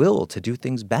our will to do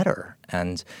things better.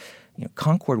 And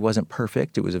Concorde wasn't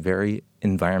perfect. It was a very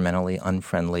environmentally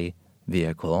unfriendly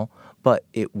vehicle, but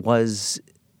it was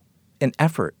an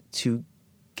effort to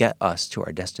get us to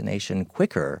our destination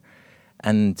quicker.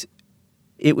 And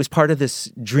it was part of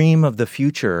this dream of the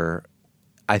future,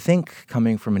 I think,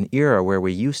 coming from an era where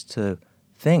we used to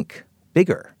think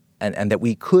bigger and that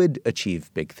we could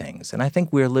achieve big things. And I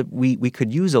think we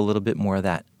could use a little bit more of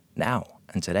that now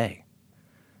and today.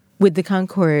 With the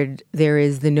Concorde, there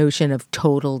is the notion of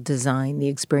total design. The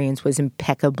experience was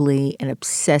impeccably and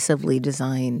obsessively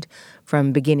designed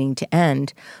from beginning to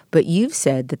end. But you've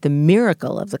said that the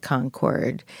miracle of the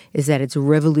Concorde is that its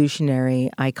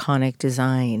revolutionary, iconic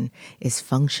design is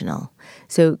functional.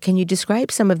 So can you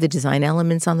describe some of the design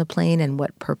elements on the plane and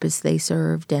what purpose they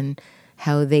served and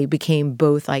how they became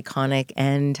both iconic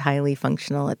and highly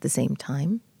functional at the same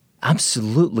time?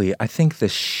 Absolutely. I think the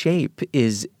shape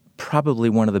is probably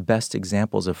one of the best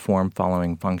examples of form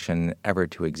following function ever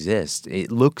to exist.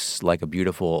 It looks like a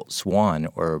beautiful swan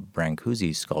or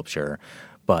Brancusi sculpture,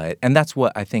 and that's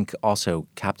what I think also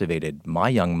captivated my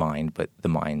young mind, but the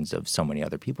minds of so many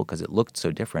other people because it looked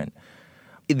so different.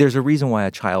 There's a reason why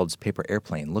a child's paper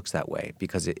airplane looks that way,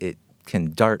 because it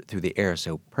can dart through the air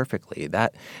so perfectly.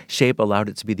 That shape allowed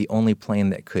it to be the only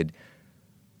plane that could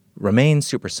remain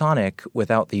supersonic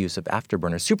without the use of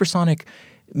afterburners. Supersonic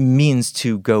means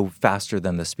to go faster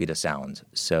than the speed of sound.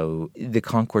 So the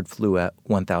Concorde flew at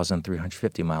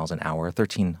 1,350 miles an hour,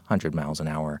 1,300 miles an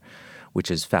hour,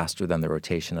 which is faster than the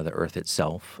rotation of the Earth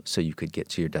itself, so you could get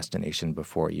to your destination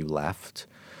before you left.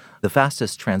 The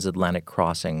fastest transatlantic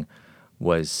crossing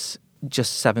was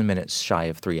just 7 minutes shy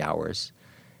of 3 hours.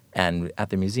 And at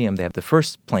the museum, they have the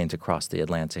first plane to cross the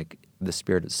Atlantic, the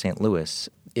Spirit of St. Louis.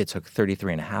 It took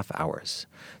 33 and a half hours.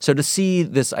 So to see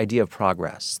this idea of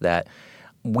progress, that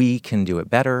we can do it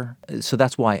better. So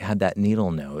that's why it had that needle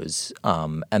nose.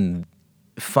 And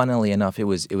funnily enough, it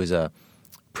was a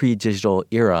pre-digital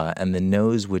era, and the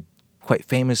nose would quite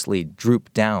famously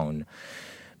droop down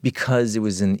because it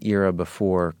was an era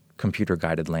before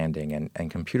computer-guided landing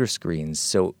and computer screens.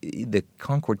 So the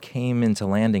Concorde came into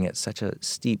landing at such a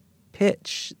steep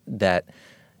pitch that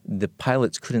the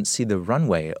pilots couldn't see the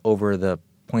runway over the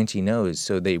pointy nose,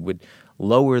 so they would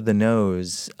lower the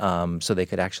nose so they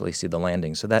could actually see the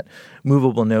landing. So that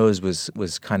movable nose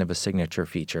was kind of a signature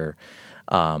feature.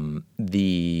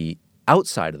 The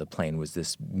outside of the plane was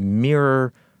this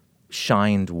mirror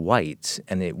shined white,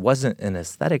 and it wasn't an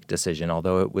aesthetic decision,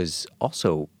 although it was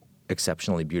also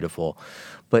exceptionally beautiful.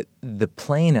 But the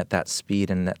plane at that speed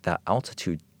and at that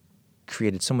altitude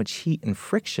created so much heat and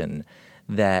friction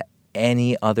that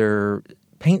any other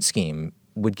paint scheme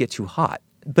would get too hot.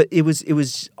 But it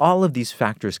was all of these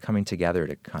factors coming together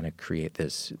to kind of create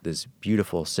this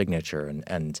beautiful signature.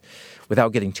 And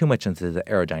without getting too much into the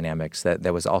aerodynamics,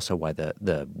 that was also why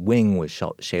the wing was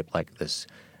shaped like this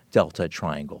delta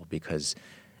triangle, because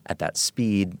at that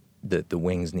speed, the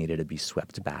wings needed to be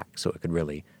swept back so it could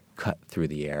really cut through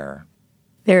the air.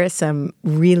 There are some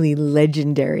really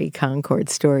legendary Concorde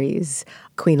stories.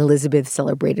 Queen Elizabeth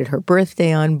celebrated her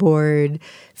birthday on board.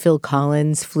 Phil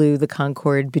Collins flew the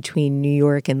Concorde between New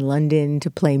York and London to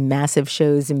play massive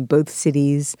shows in both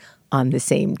cities on the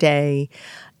same day.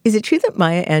 Is it true that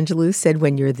Maya Angelou said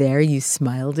when you're there, you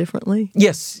smile differently?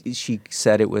 Yes. She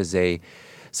said it was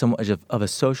somewhat of a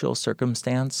social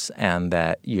circumstance, and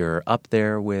that you're up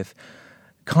there with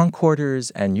Concorders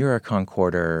and you're a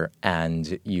Concorder,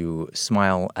 and you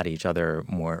smile at each other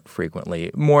more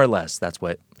frequently. More or less, that's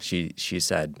what she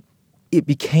said. It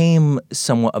became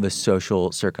somewhat of a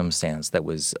social circumstance that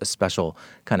was a special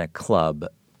kind of club.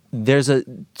 There's a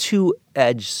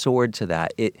two-edged sword to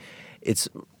that. It's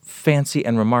fancy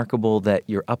and remarkable that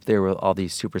you're up there with all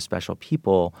these super special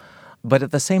people, but at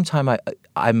the same time,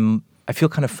 I feel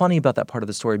kind of funny about that part of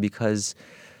the story because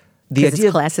the idea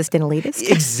it's classist and elitist?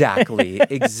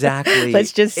 Exactly.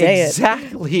 Let's just say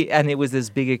Exactly. And it was this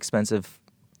big, expensive,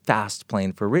 fast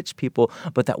plane for rich people,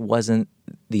 but that wasn't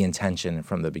the intention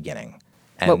from the beginning.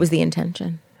 And what was the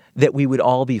intention? That we would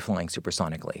all be flying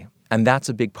supersonically. And that's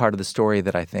a big part of the story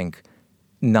that I think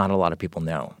not a lot of people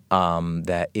know,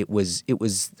 that it was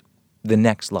the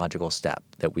next logical step,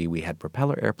 that we had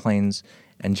propeller airplanes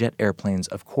and jet airplanes.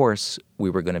 Of course, we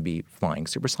were going to be flying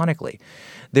supersonically.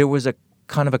 There was a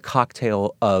kind of a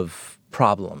cocktail of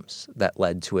problems that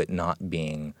led to it not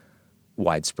being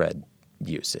widespread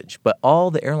usage. But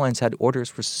all the airlines had orders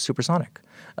for supersonic.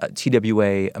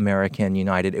 TWA, American,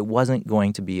 United, it wasn't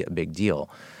going to be a big deal.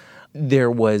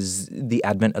 There was the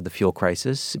advent of the fuel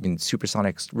crisis. I mean,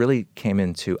 supersonics really came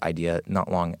into idea not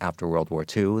long after World War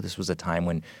II. This was a time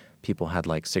when people had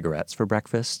like cigarettes for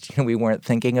breakfast. We weren't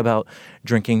thinking about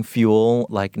drinking fuel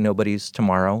like nobody's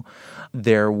tomorrow.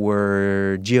 There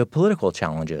were geopolitical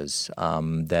challenges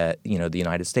that, the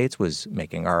United States was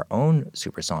making our own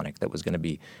supersonic that was going to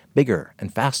be bigger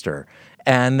and faster.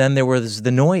 And then there was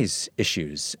the noise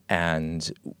issues,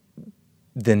 and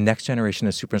the next generation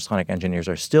of supersonic engineers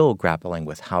are still grappling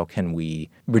with how can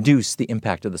we reduce the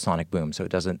impact of the sonic boom so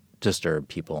it doesn't disturb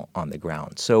people on the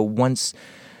ground. So once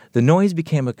the noise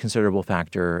became a considerable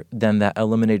factor. Then that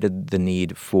eliminated the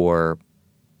need for,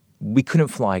 we couldn't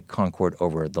fly Concorde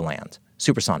over the land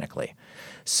supersonically.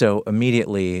 So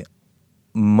immediately,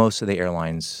 most of the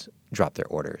airlines dropped their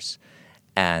orders.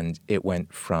 And it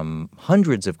went from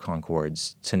hundreds of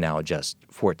Concordes to now just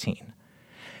 14.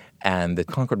 And the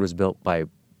Concorde was built by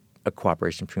a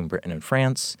cooperation between Britain and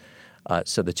France.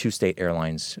 So the two state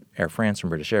airlines, Air France and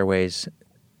British Airways,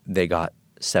 they got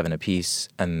 7 apiece.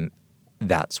 And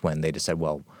that's when they decided,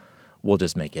 well, we'll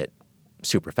just make it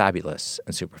super fabulous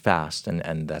and super fast.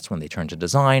 And that's when they turned to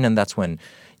design. And that's when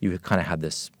you kind of had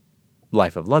this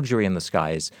life of luxury in the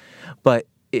skies. But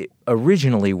it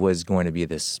originally was going to be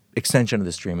this extension of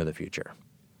this dream of the future.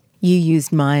 You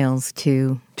used miles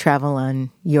to travel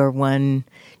on your one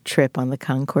trip on the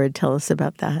Concorde. Tell us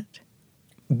about that.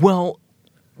 Well,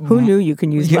 who knew you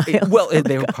can use miles? Well,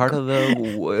 they were part of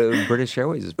the British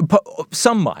Airways.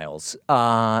 Some miles.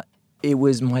 It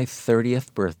was my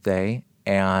 30th birthday,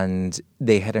 and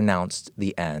they had announced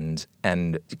the end.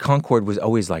 And Concorde was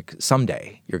always like,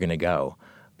 someday you're going to go.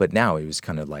 But now it was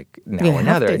kind of like, now or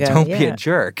never. Don't be a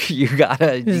jerk. You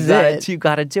gotta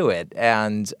do it.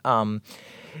 And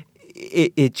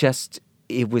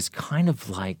it was kind of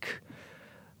like,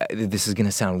 this is going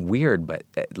to sound weird, but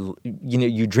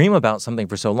you dream about something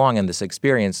for so long, and this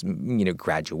experience,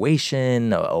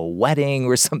 graduation, a wedding,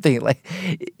 or something like.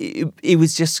 It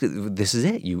was just, this is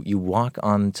it. You walk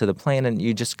onto the plane, and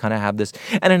you just kind of have this.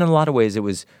 And in a lot of ways, it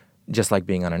was just like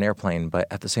being on an airplane, but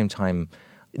at the same time,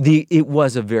 it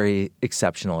was a very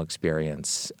exceptional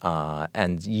experience,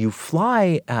 and you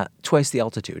fly at twice the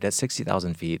altitude, at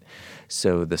 60,000 feet.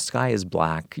 So the sky is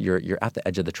black. You're at the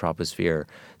edge of the troposphere,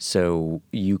 so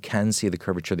you can see the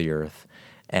curvature of the Earth,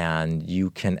 and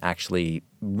you can actually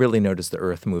really notice the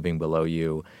Earth moving below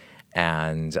you.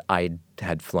 And I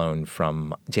had flown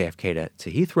from JFK to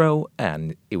Heathrow,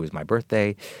 and it was my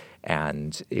birthday,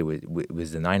 and it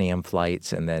was the 9 a.m.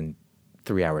 flight, and then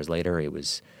 3 hours later it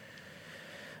was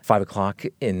 5 o'clock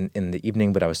in the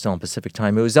evening, but I was still in Pacific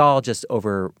time. It was all just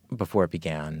over before it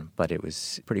began, but it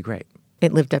was pretty great.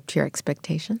 It lived up to your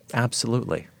expectations?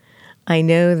 Absolutely. I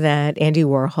know that Andy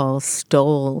Warhol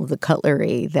stole the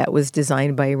cutlery that was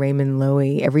designed by Raymond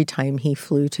Loewy every time he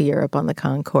flew to Europe on the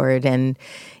Concorde, and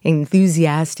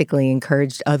enthusiastically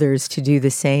encouraged others to do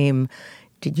the same.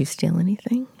 Did you steal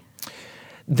anything?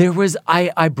 There was,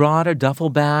 I brought a duffel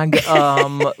bag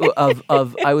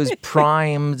of I was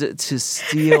primed to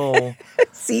steal,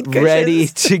 ready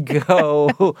to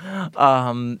go.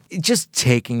 Just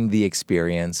taking the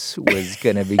experience was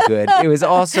going to be good. It was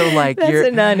also like, that's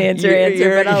a non-answer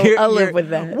answer, but I'll live with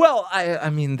that. Well, I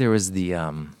mean, there was the...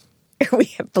 we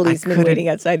have policemen waiting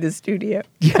outside the studio.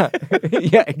 Yeah,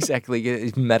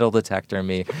 exactly. Metal detector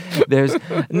me.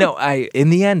 In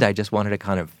the end, I just wanted to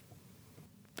kind of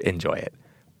enjoy it.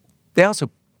 They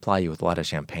also ply you with a lot of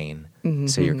champagne,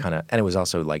 so you're kind of, and it was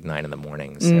also like 9 in the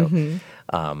morning, so,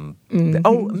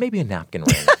 maybe a napkin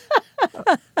ring.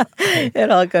 It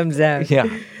all comes out. Yeah.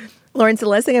 Lawrence, the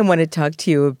last thing I want to talk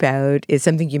to you about is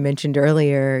something you mentioned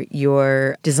earlier.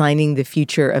 You're designing the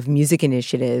future of music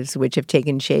initiatives, which have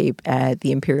taken shape at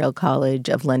the Imperial College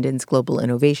of London's Global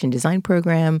Innovation Design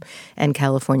Program and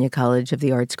California College of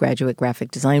the Arts Graduate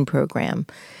Graphic Design Program.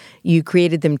 You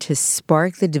created them to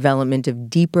spark the development of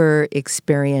deeper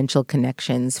experiential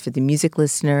connections for the music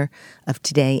listener of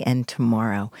today and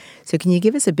tomorrow. So can you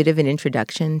give us a bit of an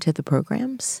introduction to the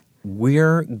programs?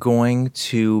 We're going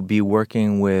to be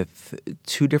working with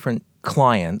 2 different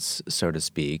clients, so to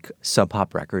speak. Sub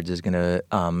Pop Records is going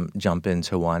to jump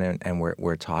into one, and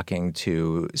we're talking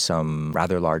to some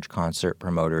rather large concert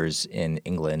promoters in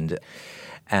England.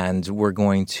 And we're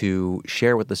going to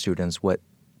share with the students what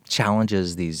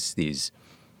challenges these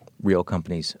real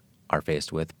companies are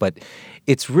faced with. But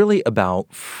it's really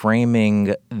about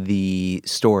framing the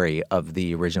story of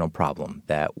the original problem,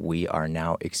 that we are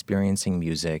now experiencing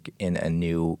music in a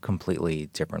new, completely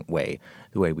different way.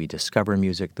 The way we discover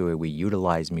music, the way we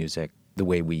utilize music, the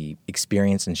way we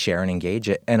experience and share and engage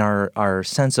it, and our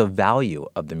sense of value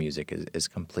of the music is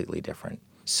completely different.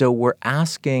 So we're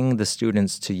asking the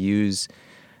students to use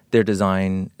their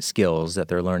design skills that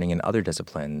they're learning in other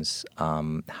disciplines.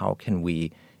 How can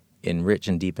we enrich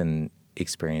and deepen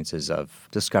experiences of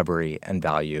discovery and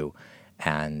value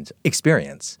and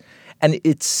experience? And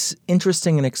it's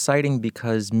interesting and exciting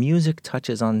because music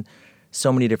touches on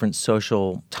so many different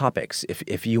social topics.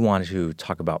 If you want to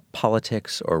talk about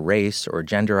politics or race or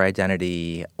gender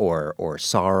identity or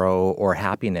sorrow or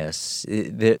happiness,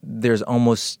 there's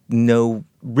almost no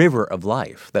river of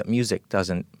life that music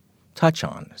doesn't touch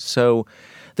on. So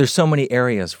there's so many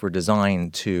areas for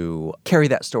design to carry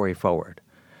that story forward.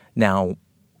 Now,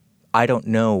 I don't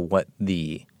know what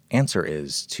the answer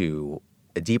is to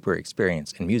a deeper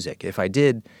experience in music. If I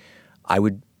did, I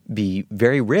would be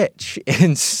very rich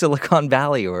in Silicon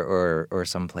Valley or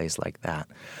someplace like that.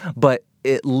 But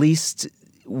at least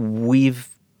we've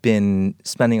been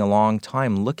spending a long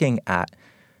time looking at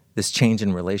this change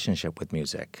in relationship with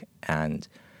music and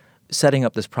setting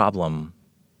up this problem.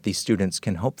 These students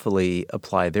can hopefully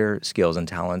apply their skills and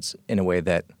talents in a way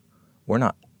that we're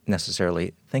not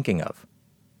necessarily thinking of.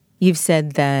 You've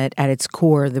said that at its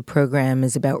core, the program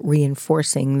is about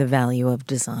reinforcing the value of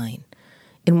design.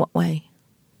 In what way?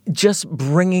 Just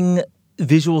bringing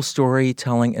visual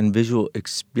storytelling and visual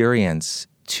experience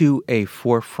to a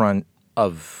forefront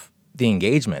of the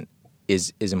engagement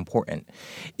is important.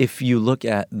 If you look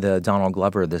at the Donald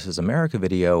Glover This Is America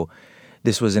video,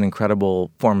 this was an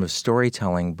incredible form of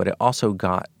storytelling, but it also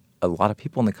got a lot of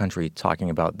people in the country talking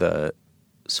about the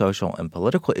social and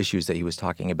political issues that he was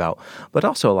talking about, but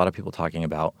also a lot of people talking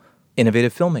about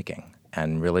innovative filmmaking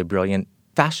and really brilliant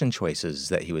fashion choices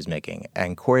that he was making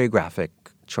and choreographic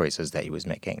choices that he was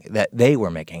making, that they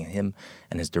were making, him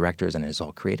and his directors and his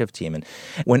whole creative team. And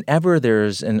whenever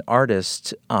there's an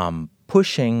artist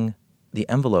pushing the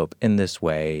envelope in this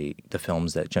way, the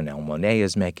films that Janelle Monáe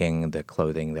is making, the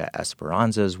clothing that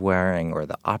Esperanza is wearing, or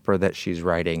the opera that she's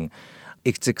writing,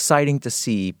 it's exciting to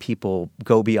see people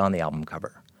go beyond the album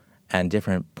cover and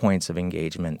different points of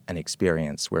engagement and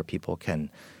experience where people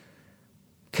can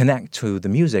connect to the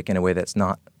music in a way that's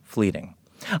not fleeting.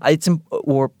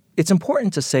 It's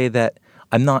important to say that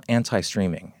I'm not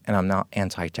anti-streaming and I'm not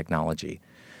anti-technology.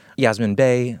 Yasmin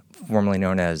Bey, formerly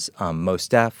known as Mos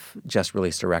Def, just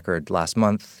released a record last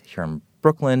month here in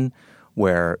Brooklyn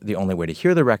where the only way to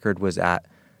hear the record was at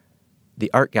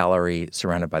the art gallery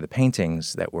surrounded by the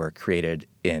paintings that were created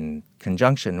in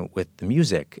conjunction with the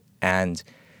music. And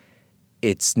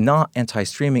it's not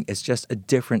anti-streaming, it's just a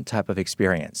different type of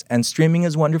experience. And streaming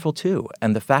is wonderful too.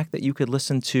 And the fact that you could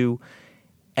listen to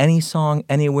any song,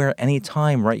 anywhere,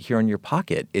 anytime, right here in your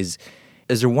pocket is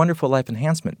a wonderful life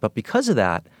enhancement. But because of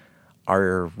that,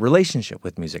 our relationship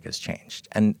with music has changed.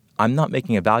 And I'm not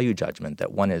making a value judgment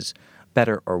that one is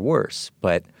better or worse,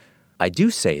 but I do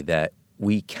say that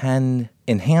we can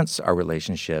enhance our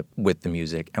relationship with the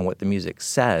music and what the music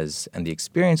says and the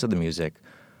experience of the music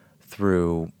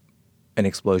through an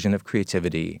explosion of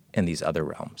creativity in these other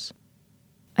realms.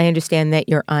 I understand that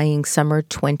you're eyeing summer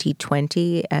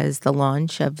 2020 as the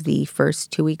launch of the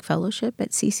first 2-week fellowship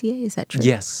at CCA. Is that true?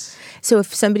 Yes. So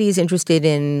if somebody is interested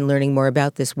in learning more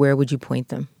about this, where would you point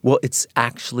them? Well, it's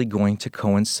actually going to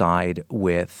coincide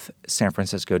with San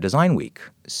Francisco Design Week.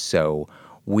 So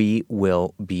we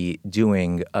will be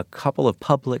doing a couple of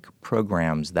public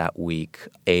programs that week,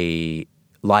 a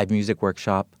live music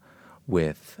workshop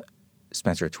with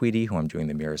Spencer Tweedy, who I'm doing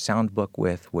the Mirror Sound book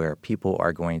with, where people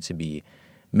are going to be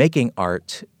making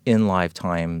art in live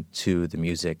time to the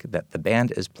music that the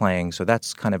band is playing. So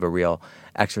that's kind of a real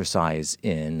exercise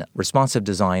in responsive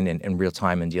design in real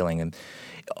time and dealing in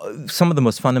some of the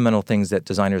most fundamental things that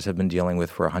designers have been dealing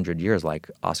with for 100 years, like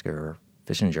Oscar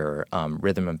Fischinger,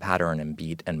 rhythm and pattern and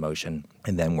beat and motion.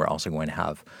 And then we're also going to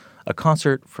have a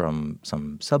concert from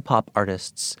some sub-pop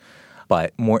artists,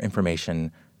 but more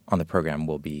information on the program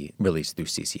will be released through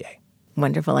CCA.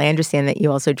 Wonderful. I understand that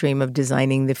you also dream of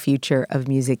designing the future of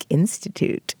Music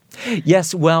Institute.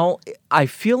 Yes. Well, I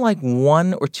feel like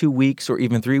 1 or 2 weeks or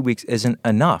even 3 weeks isn't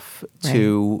enough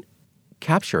to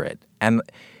capture it. And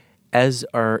as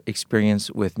our experience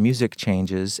with music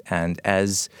changes and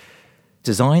as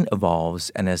design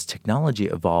evolves and as technology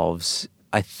evolves,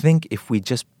 I think if we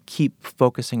just keep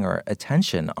focusing our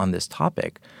attention on this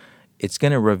topic, it's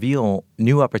going to reveal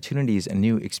new opportunities and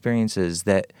new experiences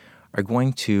that are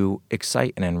going to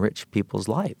excite and enrich people's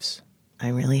lives. I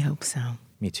really hope so.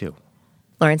 Me too.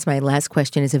 Lawrence, my last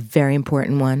question is a very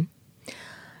important one.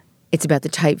 It's about the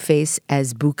typeface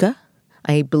as Buka.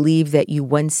 I believe that you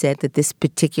once said that this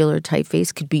particular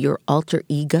typeface could be your alter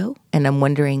ego, and I'm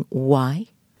wondering why.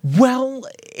 Well,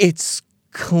 it's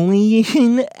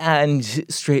clean and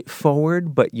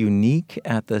straightforward, but unique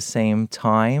at the same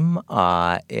time.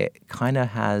 It kind of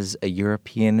has a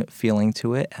European feeling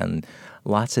to it and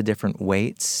lots of different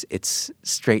weights. It's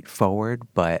straightforward,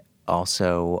 but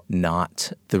also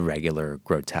not the regular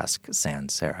grotesque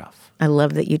sans serif. I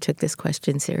love that you took this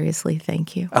question seriously.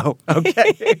 Thank you. Oh,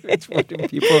 okay. It's what do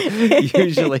people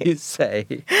usually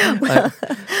say. Well,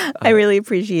 I really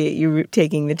appreciate you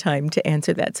taking the time to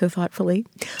answer that so thoughtfully.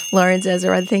 Lawrence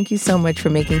Ezra, thank you so much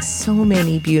for making so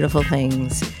many beautiful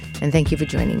things. And thank you for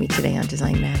joining me today on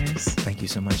Design Matters. Thank you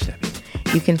so much, Debbie.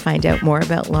 You can find out more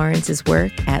about Lawrence's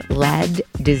work at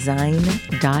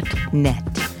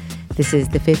laddesign.net. This is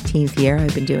the 15th year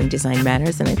I've been doing Design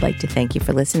Matters, and I'd like to thank you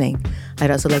for listening.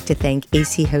 I'd also like to thank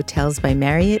AC Hotels by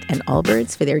Marriott and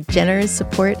Allbirds for their generous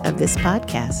support of this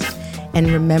podcast. And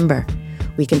remember,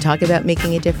 we can talk about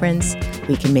making a difference,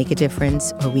 we can make a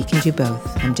difference, or we can do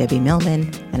both. I'm Debbie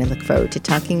Millman, and I look forward to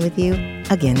talking with you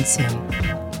again soon.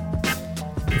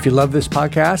 If you love this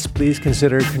podcast, please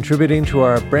consider contributing to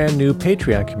our brand new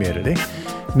Patreon community.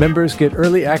 Members get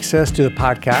early access to the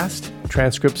podcast,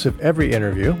 transcripts of every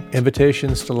interview,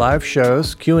 invitations to live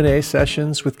shows, Q&A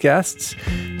sessions with guests,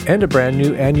 and a brand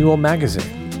new annual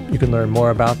magazine. You can learn more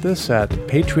about this at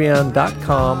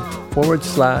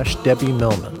patreon.com/Debbie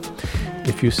Millman.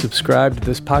 If you subscribe to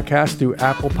this podcast through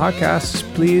Apple Podcasts,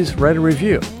 please write a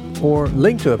review or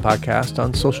link to the podcast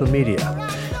on social media.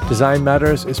 Design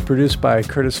Matters is produced by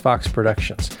Curtis Fox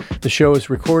Productions. The show is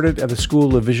recorded at the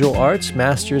School of Visual Arts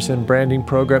Masters in Branding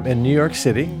program in New York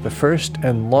City, the first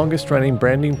and longest-running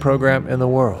branding program in the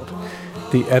world.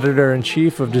 The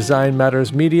editor-in-chief of Design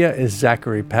Matters Media is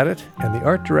Zachary Pettit, and the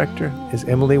art director is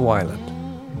Emily Weiland.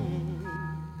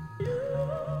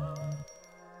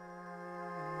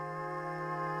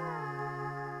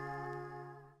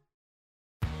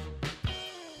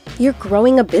 You're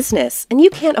growing a business, and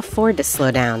you can't afford to slow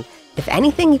down. If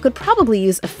anything, you could probably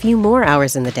use a few more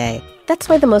hours in the day. That's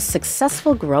why the most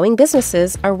successful growing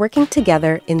businesses are working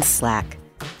together in Slack.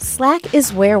 Slack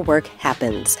is where work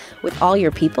happens, with all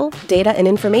your people, data, and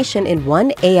information in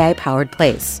one AI-powered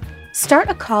place.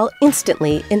 Start a call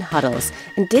instantly in huddles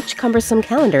and ditch cumbersome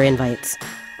calendar invites.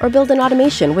 Or build an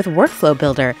automation with Workflow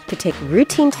Builder to take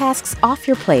routine tasks off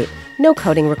your plate, no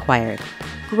coding required.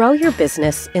 Grow your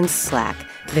business in Slack.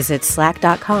 Visit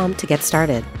slack.com to get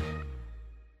started.